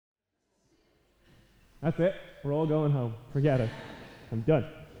That's it. We're all going home. Forget it. I'm done.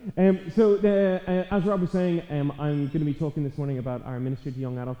 As Rob was saying, I'm going to be talking this morning about our ministry to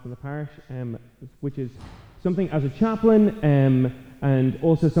young adults in the parish, which is something as a chaplain and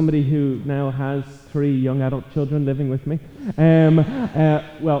also somebody who now has 3 young adult children living with me.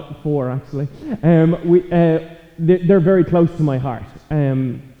 Well, 4 actually. They're very close to my heart.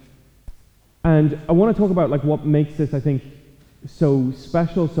 And I want to talk about what makes this, I think, so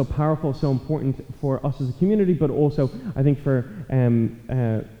special, so powerful, so important for us as a community, but also I think for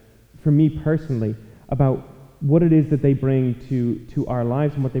me personally, about what it is that they bring to our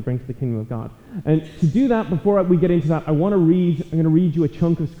lives and what they bring to the kingdom of God. And to do that, before we get into that, I'm going to read you a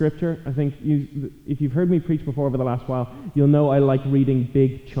chunk of scripture. I think if you've heard me preach before over the last while, you'll know I like reading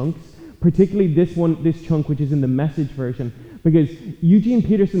big chunks, particularly this chunk, which is in the Message version, because Eugene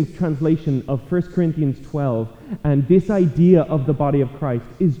Peterson's translation of 1 Corinthians 12 and this idea of the body of Christ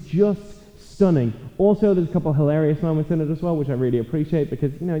is just stunning. Also, there's a couple of hilarious moments in it as well, which I really appreciate,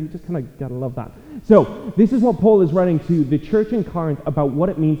 because you just kind of gotta love that. So this is what Paul is writing to the church in Corinth about what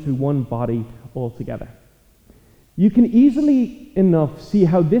it means to be one body altogether. You can easily enough see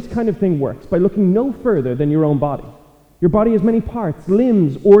how this kind of thing works by looking no further than your own body. Your body has many parts,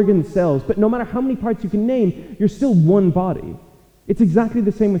 limbs, organs, cells, but no matter how many parts you can name, you're still one body. It's exactly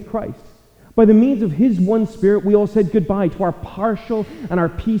the same with Christ. By the means of his one Spirit, we all said goodbye to our partial and our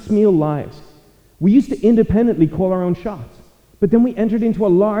piecemeal lives. We used to independently call our own shots, but then we entered into a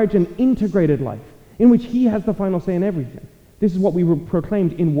large and integrated life in which he has the final say in everything. This is what we were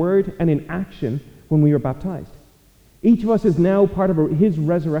proclaimed in word and in action when we were baptized. Each of us is now part of his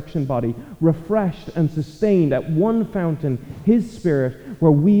resurrection body, refreshed and sustained at one fountain, his Spirit,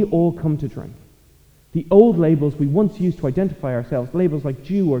 where we all come to drink. The old labels we once used to identify ourselves, labels like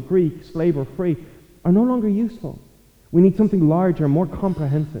Jew or Greek, slave or free, are no longer useful. We need something larger, more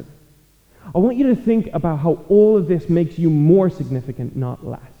comprehensive. I want you to think about how all of this makes you more significant, not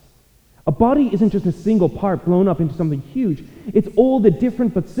less. A body isn't just a single part blown up into something huge. It's all the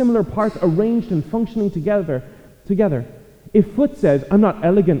different but similar parts arranged and functioning together. If foot says, I'm not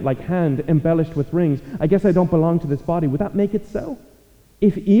elegant like hand, embellished with rings, I guess I don't belong to this body, would that make it so?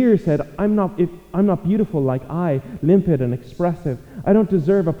 If ear said, I'm not beautiful like eye, limpid and expressive, I don't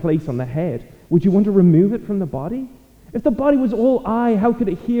deserve a place on the head, would you want to remove it from the body? If the body was all eye, how could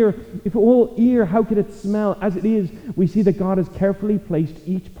it hear? If all ear, how could it smell? As it is, we see that God has carefully placed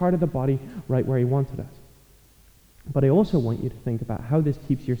each part of the body right where he wanted us. But I also want you to think about how this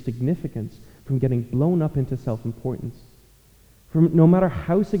keeps your significance from getting blown up into self-importance. No matter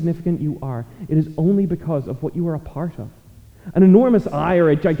how significant you are, it is only because of what you are a part of. An enormous eye or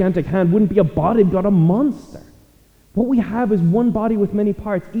a gigantic hand wouldn't be a body, but a monster. What we have is one body with many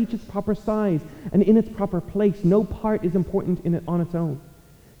parts, each its proper size and in its proper place. No part is important in it on its own.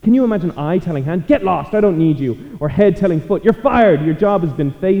 Can you imagine eye telling hand, get lost, I don't need you, or head telling foot, you're fired, your job has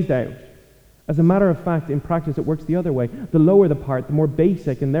been phased out? As a matter of fact, in practice, it works the other way. The lower the part, the more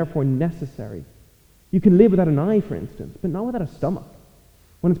basic and therefore necessary. You can live without an eye, for instance, but not without a stomach.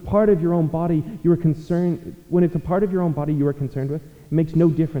 When it's part of your own body, when it's a part of your own body you are concerned with, it makes no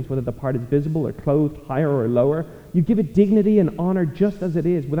difference whether the part is visible or clothed, higher or lower. You give it dignity and honor just as it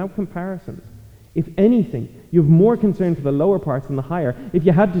is, without comparisons. If anything, you have more concern for the lower parts than the higher. If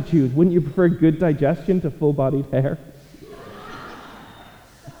you had to choose, wouldn't you prefer good digestion to full-bodied hair?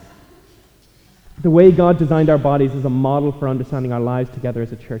 The way God designed our bodies is a model for understanding our lives together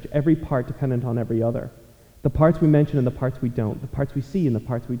as a church, every part dependent on every other. The parts we mention and the parts we don't, the parts we see and the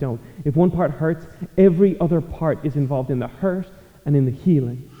parts we don't. If one part hurts, every other part is involved in the hurt and in the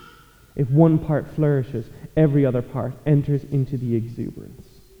healing. If one part flourishes, every other part enters into the exuberance.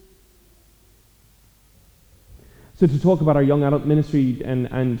 So to talk about our young adult ministry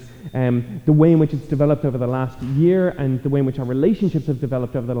and the way in which it's developed over the last year and the way in which our relationships have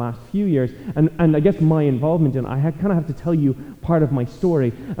developed over the last few years, and I guess my involvement in it, I kind of have to tell you part of my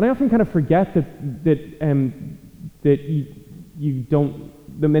story. And I often kind of forget that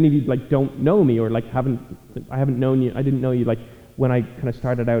many of you don't know me, or I haven't known you. I didn't know you when I kind of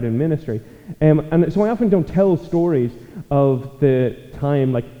started out in ministry, and so I often don't tell stories of the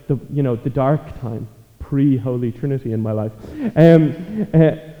time, the dark time, pre-Holy Trinity in my life.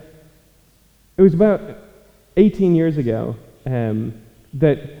 It was about 18 years ago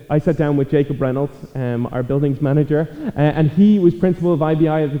that I sat down with Jacob Reynolds, our buildings manager, and he was principal of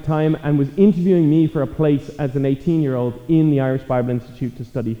IBI at the time and was interviewing me for a place as an 18-year-old in the Irish Bible Institute to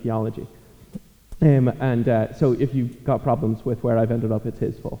study theology. So if you've got problems with where I've ended up, it's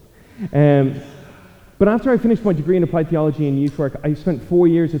his fault. But after I finished my degree in applied theology and youth work, I spent 4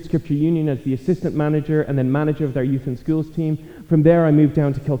 years at Scripture Union as the assistant manager and then manager of their youth and schools team. From there, I moved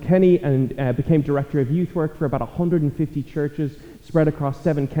down to Kilkenny and became director of youth work for about 150 churches spread across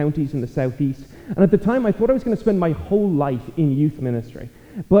 7 counties in the southeast. And at the time, I thought I was going to spend my whole life in youth ministry.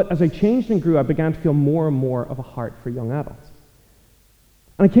 But as I changed and grew, I began to feel more and more of a heart for young adults.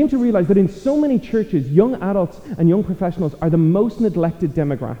 And I came to realize that in so many churches, young adults and young professionals are the most neglected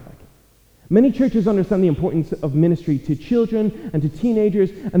demographic. Many churches understand the importance of ministry to children and to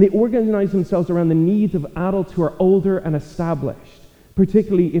teenagers, and they organize themselves around the needs of adults who are older and established,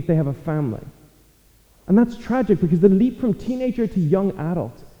 particularly if they have a family. And that's tragic because the leap from teenager to young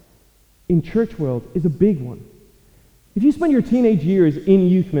adult in church world is a big one. If you spend your teenage years in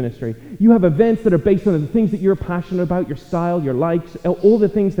youth ministry, you have events that are based on the things that you're passionate about, your style, your likes, all the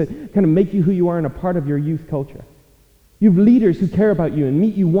things that kind of make you who you are and a part of your youth culture. You have leaders who care about you and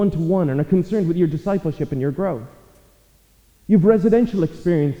meet you one-to-one and are concerned with your discipleship and your growth. You have residential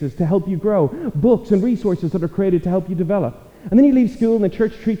experiences to help you grow, books and resources that are created to help you develop. And then you leave school and the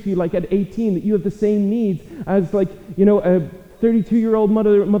church treats you like at 18 that you have the same needs as a 32-year-old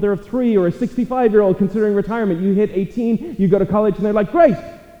mother of 3 or a 65-year-old considering retirement. You hit 18, you go to college, and they're like, great,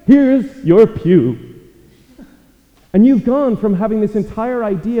 here's your pew. And you've gone from having this entire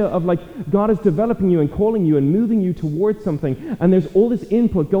idea of God is developing you and calling you and moving you towards something, and there's all this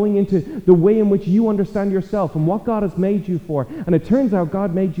input going into the way in which you understand yourself and what God has made you for. And it turns out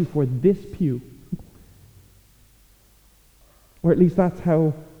God made you for this pew. Or at least that's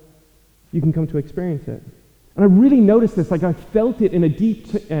how you can come to experience it. And I really noticed this, I felt it in a deep,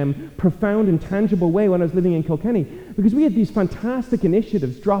 profound and tangible way when I was living in Kilkenny, because we had these fantastic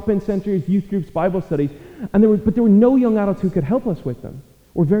initiatives, drop-in centers, youth groups, Bible studies, but there were no young adults who could help us with them,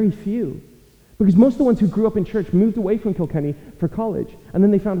 or very few. Because most of the ones who grew up in church moved away from Kilkenny for college, and then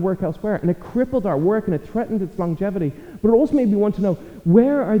they found work elsewhere, and it crippled our work and it threatened its longevity. But it also made me want to know,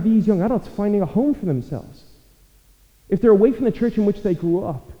 where are these young adults finding a home for themselves? If they're away from the church in which they grew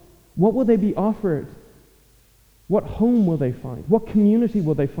up, what will they be offered? What home will they find? What community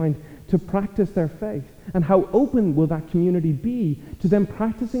will they find to practice their faith? And how open will that community be to them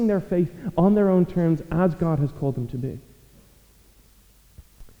practicing their faith on their own terms as God has called them to be?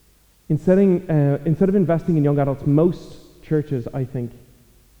 Instead of investing in young adults, most churches, I think,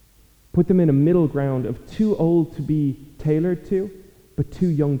 put them in a middle ground of too old to be tailored to, but too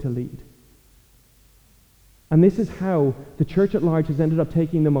young to lead. And this is how the church at large has ended up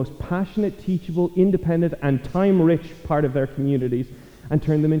taking the most passionate, teachable, independent, and time-rich part of their communities and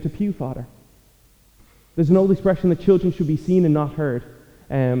turned them into pew fodder. There's an old expression that children should be seen and not heard.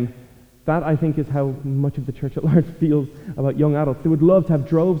 That, I think, is how much of the church at large feels about young adults. They would love to have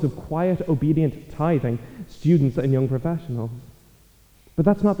droves of quiet, obedient, tithing students and young professionals. But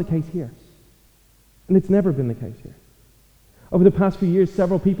that's not the case here. And it's never been the case here. Over the past few years,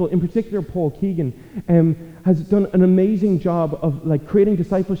 several people, in particular Paul Keegan, has done an amazing job of creating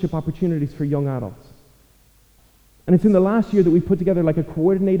discipleship opportunities for young adults. And it's in the last year that we put together a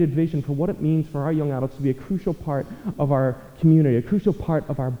coordinated vision for what it means for our young adults to be a crucial part of our community, a crucial part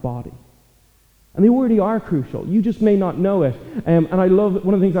of our body. And they already are crucial. You just may not know it. And one of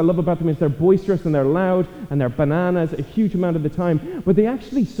the things I love about them is they're boisterous and they're loud and they're bananas a huge amount of the time. But they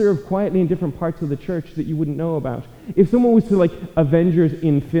actually serve quietly in different parts of the church that you wouldn't know about. If someone was to Avengers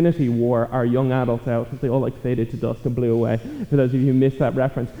Infinity War our young adults out, if they all faded to dust and blew away, for those of you who missed that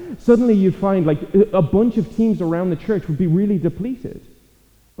reference, suddenly you'd find a bunch of teams around the church would be really depleted.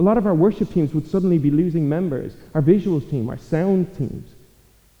 A lot of our worship teams would suddenly be losing members. Our visuals team, our sound teams.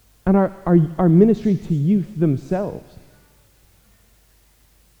 And our ministry to youth themselves.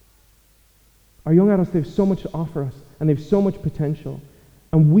 Our young adults, they have so much to offer us, and they have so much potential,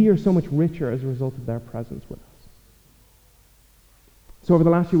 and we are so much richer as a result of their presence with us. So over the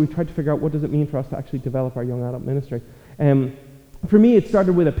last year, we've tried to figure out what does it mean for us to actually develop our young adult ministry. For me, it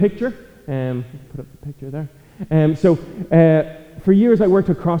started with a picture. Put up the picture there. For years, I worked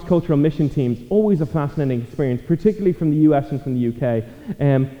with cross-cultural mission teams, always a fascinating experience, particularly from the US and from the UK,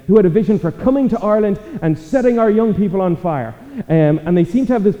 who had a vision for coming to Ireland and setting our young people on fire. And they seemed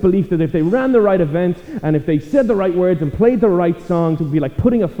to have this belief that if they ran the right event and if they said the right words and played the right songs, it would be like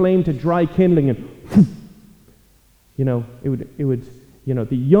putting a flame to dry kindling and,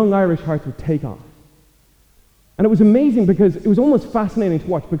 the young Irish hearts would take off. And it was amazing because it was almost fascinating to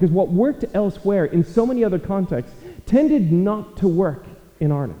watch, because what worked elsewhere in so many other contexts tended not to work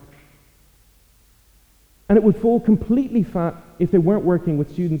in Ireland. And it would fall completely flat if they weren't working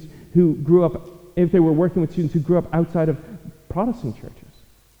with students who grew up, if they were working with students who grew up outside of Protestant churches.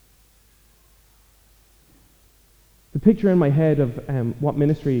 The picture in my head of what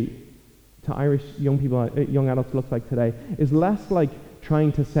ministry to Irish young people, young adults looks like today, is less like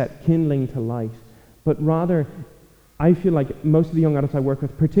trying to set kindling to light, but rather, I feel like most of the young adults I work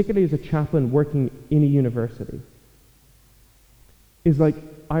with, particularly as a chaplain working in a university, is like,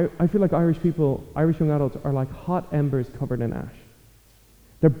 I feel like Irish people, Irish young adults are like hot embers covered in ash.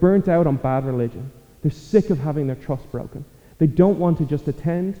 They're burnt out on bad religion. They're sick of having their trust broken. They don't want to just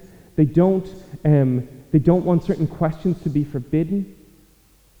attend. They don't want certain questions to be forbidden.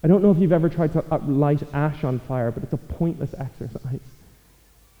 I don't know if you've ever tried to light ash on fire, but it's a pointless exercise.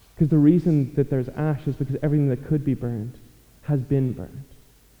 Because the reason that there's ash is because everything that could be burned has been burned.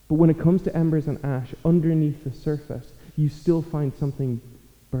 But when it comes to embers and ash, underneath the surface, you still find something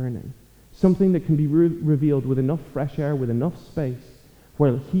burning. Something that can be revealed with enough fresh air, with enough space,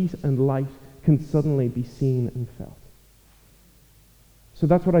 where heat and light can suddenly be seen and felt. So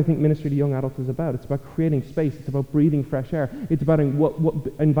that's what I think ministry to young adults is about. It's about creating space. It's about breathing fresh air. It's about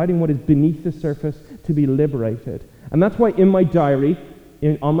inviting what is beneath the surface to be liberated. And that's why in my diary,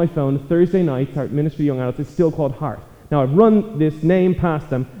 on my phone, Thursday nights, our ministry to young adults is still called Heart. Now, I've run this name past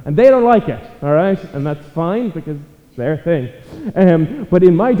them, and they don't like it, all right? And that's fine, because it's their thing. But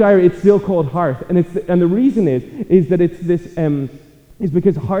in my diary, it's still called Heart. And the reason is that it's this... is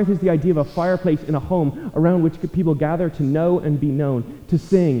because hearth is the idea of a fireplace in a home around which people gather to know and be known, to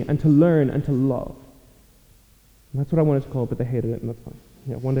sing and to learn and to love. And that's what I wanted to call it, but they hated it, and that's fine.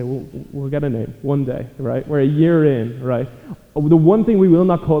 Yeah, one day we'll get a name. One day, right? We're a year in, right? The one thing we will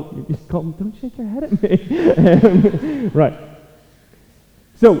not call, don't shake your head at me. Right.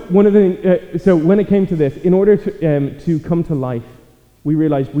 So so when it came to this, in order to come to life, we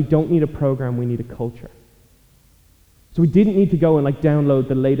realized we don't need a program, we need a culture. So we didn't need to go and download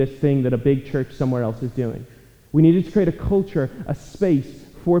the latest thing that a big church somewhere else is doing. We needed to create a culture, a space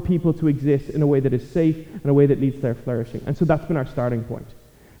for people to exist in a way that is safe and a way that leads to their flourishing. And so that's been our starting point.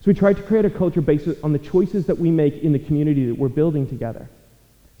 So we tried to create a culture based on the choices that we make in the community that we're building together.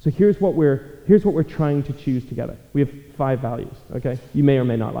 So here's what we're trying to choose together. We have 5 values, okay? You may or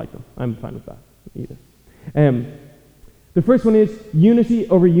may not like them. I'm fine with that either. The first one is unity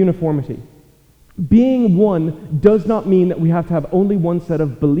over uniformity. Being one does not mean that we have to have only one set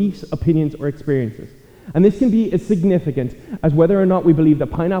of beliefs, opinions, or experiences. And this can be as significant as whether or not we believe that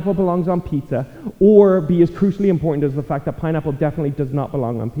pineapple belongs on pizza, or be as crucially important as the fact that pineapple definitely does not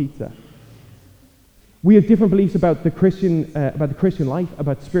belong on pizza. We have different beliefs about the Christian life,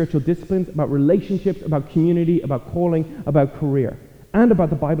 about spiritual disciplines, about relationships, about community, about calling, about career, and about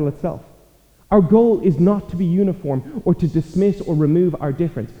the Bible itself. Our goal is not to be uniform or to dismiss or remove our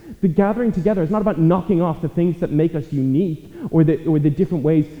difference. The gathering together is not about knocking off the things that make us unique or the different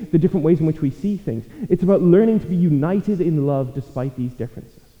ways in which we see things. It's about learning to be united in love despite these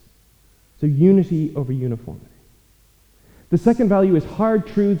differences. So unity over uniformity. The second value is hard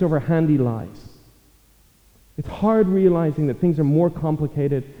truths over handy lies. It's hard realizing that things are more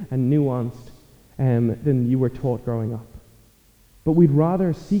complicated and nuanced than you were taught growing up. But we'd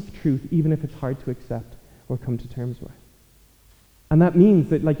rather seek truth even if it's hard to accept or come to terms with. And that means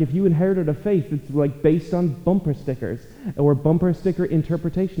that if you inherited a faith that's based on bumper stickers or bumper sticker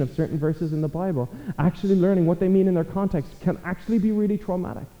interpretation of certain verses in the Bible, actually learning what they mean in their context can actually be really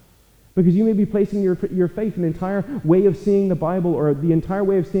traumatic. Because you may be placing your faith in an entire way of seeing the Bible, or the entire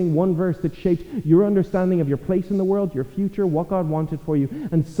way of seeing one verse that shaped your understanding of your place in the world, your future, what God wanted for you.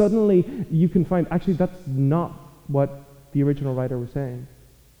 And suddenly you can find, actually, that's not what the original writer was saying.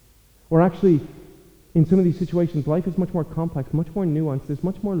 Or actually, in some of these situations, life is much more complex, much more nuanced. There's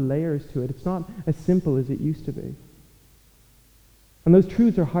much more layers to it. It's not as simple as it used to be. And those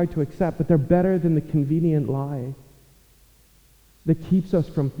truths are hard to accept, but they're better than the convenient lie that keeps us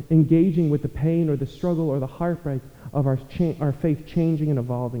from engaging with the pain or the struggle or the heartbreak of our faith changing and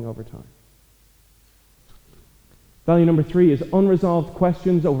evolving over time. Value number 3 is unresolved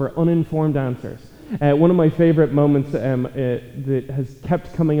questions over uninformed answers. One of my favorite moments that has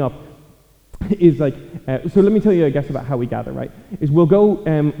kept coming up is so let me tell you, I guess, about how we gather, right? Is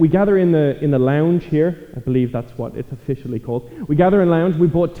we gather in the lounge here. I believe that's what it's officially called. We gather in lounge. We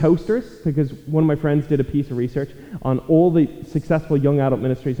bought toasters because one of my friends did a piece of research on all the successful young adult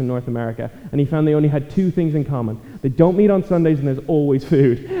ministries in North America, and he found they only had 2 things in common. They don't meet on Sundays, and there's always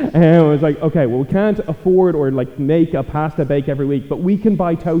food. And I was like, okay, well, we can't afford or make a pasta bake every week, but we can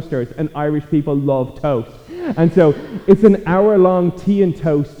buy toasters, and Irish people love toast. And so it's an hour-long tea and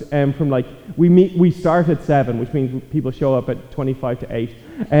toast from like, we start at 7, which means people show up at 25 to 8.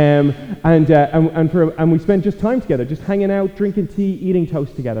 And we spend just time together, just hanging out, drinking tea, eating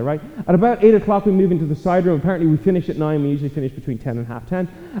toast together, right? At about 8 o'clock, we move into the side room. Apparently, we finish at 9. We usually finish between 10 and half 10.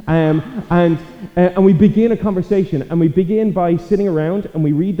 And we begin a conversation. And we begin by sitting around, and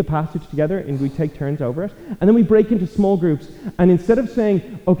we read the passage together, and we take turns over it. And then we break into small groups. And instead of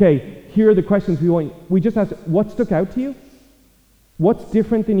saying, okay, here are the questions we want, we just ask, what stuck out to you? What's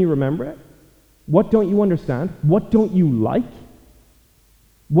different than you remember it? What don't you understand? What don't you like?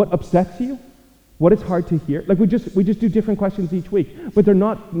 What upsets you? What is hard to hear? Like we just do different questions each week, but they're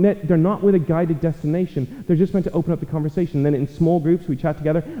not with a guided destination. They're just meant to open up the conversation. Then in small groups we chat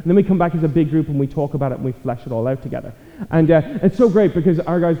together, and then we come back as a big group and we talk about it and we flesh it all out together. And it's so great because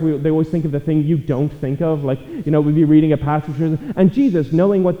our guys, they always think of the thing you don't think of. Like, you know, we'd be reading a passage and Jesus,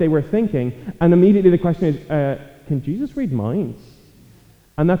 knowing what they were thinking, and immediately the question is, can Jesus read minds?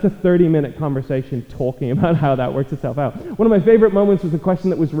 And that's a 30-minute conversation talking about how that works itself out. One of my favorite moments was a question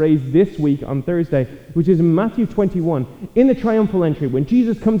that was raised this week on Thursday, which is in Matthew 21, in the triumphal entry, when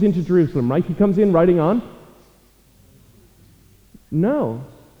Jesus comes into Jerusalem, right? He comes in riding on? No.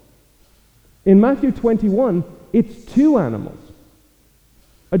 In Matthew 21, it's 2 animals,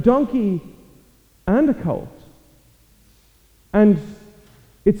 a donkey and a colt. And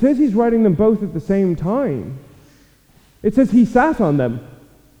it says he's riding them both at the same time. It says he sat on them.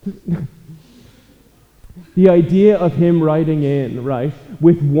 The idea of him riding in, right,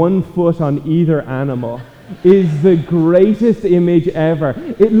 with 1 foot on either animal is the greatest image ever.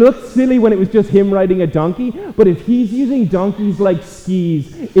 It looked silly when it was just him riding a donkey, but if he's using donkeys like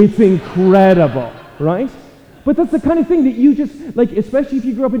skis, it's incredible, right? But that's the kind of thing that you just, like, especially if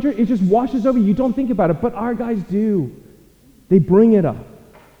you grew up in church, it just washes over you. You don't think about it, but our guys do. They bring it up.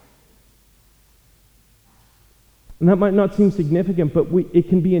 And that might not seem significant, but it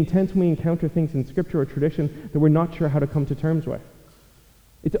can be intense when we encounter things in Scripture or tradition that we're not sure how to come to terms with.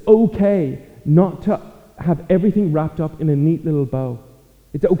 It's okay not to have everything wrapped up in a neat little bow.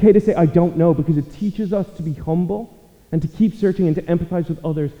 It's okay to say, I don't know, because it teaches us to be humble and to keep searching and to empathize with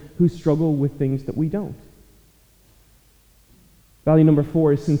others who struggle with things that we don't. Value number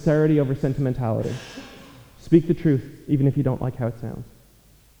 4 is sincerity over sentimentality. Speak the truth, even if you don't like how it sounds.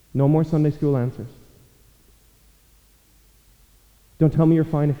 No more Sunday school answers. Don't tell me you're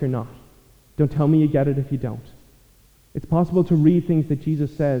fine if you're not. Don't tell me you get it if you don't. It's possible to read things that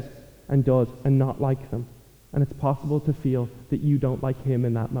Jesus says and does and not like them. And it's possible to feel that you don't like him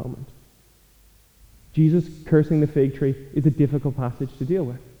in that moment. Jesus cursing the fig tree is a difficult passage to deal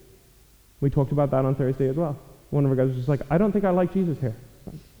with. We talked about that on Thursday as well. One of our guys was just like, I don't think I like Jesus here.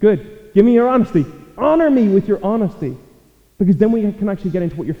 Good. Give me your honesty. Honor me with your honesty. Because then we can actually get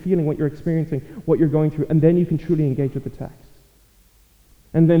into what you're feeling, what you're experiencing, what you're going through, and then you can truly engage with the text.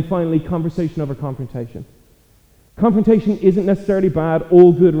 And then finally, conversation over confrontation. Confrontation isn't necessarily bad.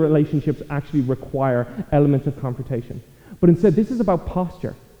 All good relationships actually require elements of confrontation. But instead, this is about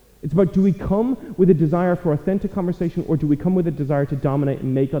posture. It's about, do we come with a desire for authentic conversation, or do we come with a desire to dominate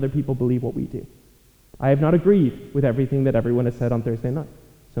and make other people believe what we do? I have not agreed with everything that everyone has said on Thursday night.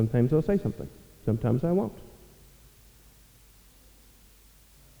 Sometimes I'll say something. Sometimes I won't.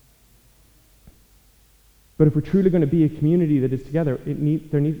 But if we're truly going to be a community that is together, it needs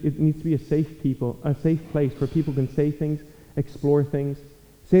to be a safe place where people can say things, explore things,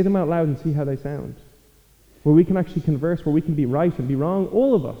 say them out loud and see how they sound. Where we can actually converse, where we can be right and be wrong.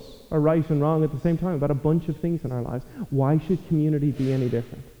 All of us are right and wrong at the same time about a bunch of things in our lives. Why should community be any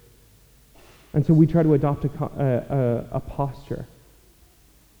different? And so we try to adopt a posture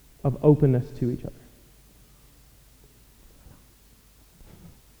of openness to each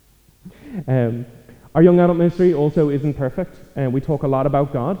other. Our young adult ministry also isn't perfect, and we talk a lot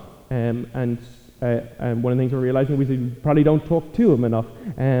about God, and one of the things we're realizing is we probably don't talk to him enough,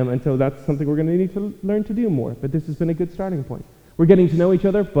 and so that's something we're going to need to learn to do more. But this has been a good starting point. We're getting to know each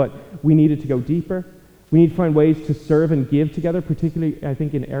other, but we needed to go deeper. We need to find ways to serve and give together, particularly, I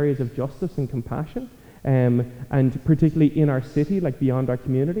think, in areas of justice and compassion, and particularly in our city, like beyond our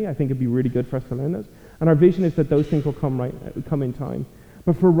community. I think it'd be really good for us to learn those. And our vision is that those things will come in time.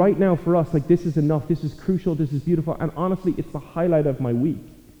 But for right now, for us, like, this is enough, this is crucial, this is beautiful, and honestly, it's the highlight of my week.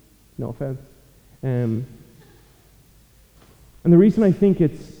 No offense. And the reason I think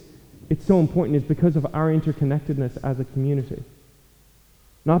it's so important is because of our interconnectedness as a community.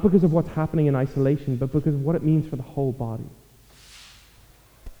 Not because of what's happening in isolation, but because of what it means for the whole body.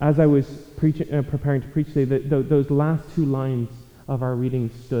 As I was preparing to preach today, those last 2 lines of our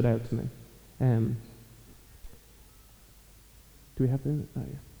reading stood out to me. Do we have the? Oh,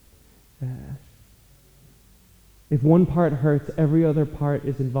 yeah. If one part hurts, every other part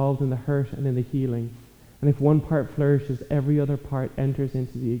is involved in the hurt and in the healing. And if one part flourishes, every other part enters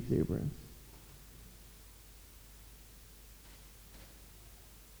into the exuberance.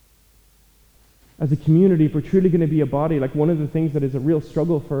 As a community, if we're truly going to be a body, like one of the things that is a real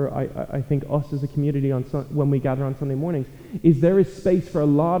struggle for, I think, us as a community when we gather on Sunday mornings, is there is space for a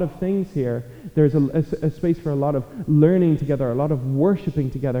lot of things here. There's a space for a lot of learning together, a lot of worshiping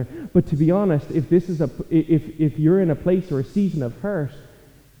together. But to be honest, if you're in a place or a season of hurt,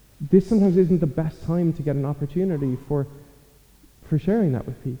 this sometimes isn't the best time to get an opportunity for sharing that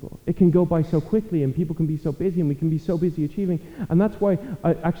with people. It can go by so quickly, and people can be so busy, and we can be so busy achieving. And that's why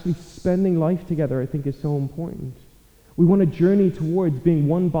actually spending life together, I think, is so important. We want to journey towards being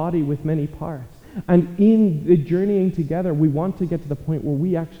one body with many parts. And in the journeying together, we want to get to the point where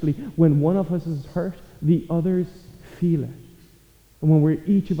we actually, when one of us is hurt, the others feel it. And when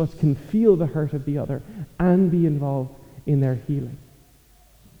each of us can feel the hurt of the other and be involved in their healing.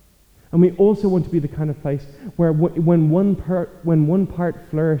 And we also want to be the kind of place where when one part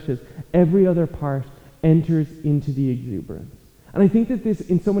flourishes, every other part enters into the exuberance. And I think that this,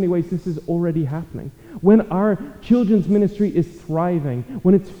 in so many ways, this is already happening. When our children's ministry is thriving,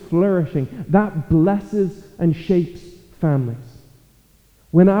 when it's flourishing, that blesses and shapes families.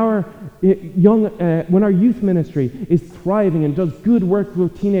 When our youth ministry is thriving and does good work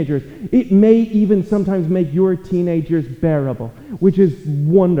with teenagers, it may even sometimes make your teenagers bearable, which is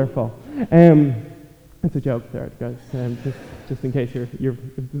wonderful. It's a joke there, guys. Just in case you're.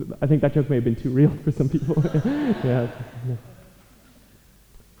 I think that joke may have been too real for some people. Yeah.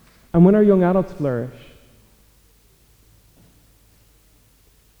 And when our young adults flourish,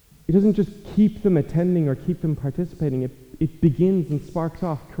 it doesn't just keep them attending or keep them participating. It begins and sparks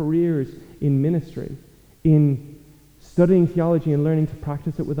off careers in ministry, in studying theology and learning to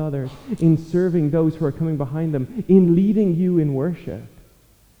practice it with others, in serving those who are coming behind them, in leading you in worship,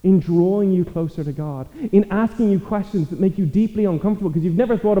 in drawing you closer to God, in asking you questions that make you deeply uncomfortable because you've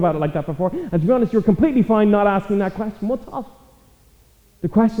never thought about it like that before. And to be honest, you're completely fine not asking that question. What's up? The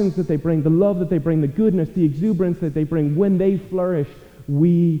questions that they bring, the love that they bring, the goodness, the exuberance that they bring, when they flourish,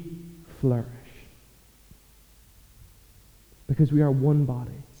 we flourish. Because we are one body.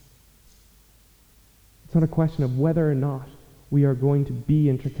 It's not a question of whether or not we are going to be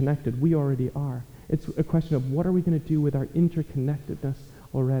interconnected. We already are. It's a question of what are we going to do with our interconnectedness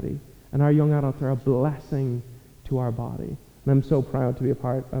already. And our young adults are a blessing to our body. And I'm so proud to be a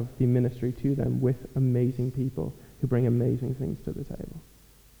part of the ministry to them with amazing people who bring amazing things to the table.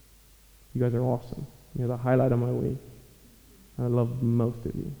 You guys are awesome. You're the highlight of my week. I love most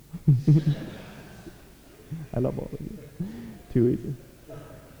of you. I love all of you. Too easy.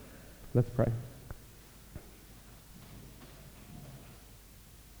 Let's pray.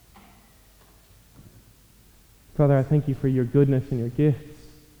 Father, I thank you for your goodness and your gifts.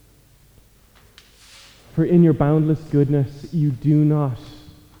 For in your boundless goodness, you do not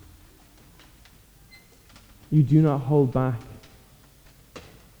hold back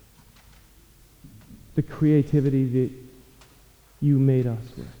the creativity that you made us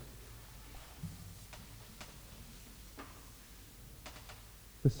with.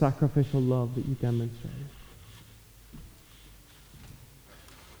 The sacrificial love that you demonstrated.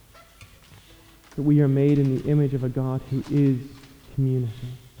 That we are made in the image of a God who is community.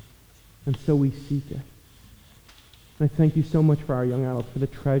 And so we seek it. And I thank you so much for our young adults, for the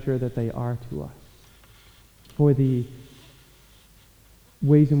treasure that they are to us. For the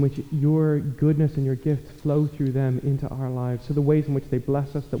ways in which your goodness and your gifts flow through them into our lives. So the ways in which they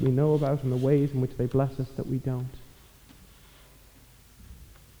bless us that we know about and the ways in which they bless us that we don't.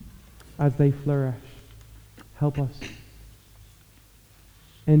 As they flourish, help us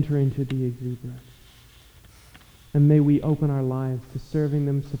enter into the exuberance. And may we open our lives to serving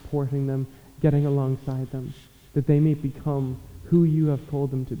them, supporting them, getting alongside them, that they may become who you have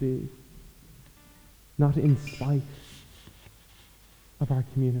called them to be, not in spite of our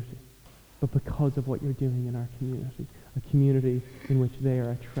community, but because of what you're doing in our community, a community in which they are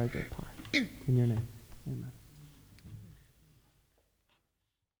a treasured part. In your name, amen.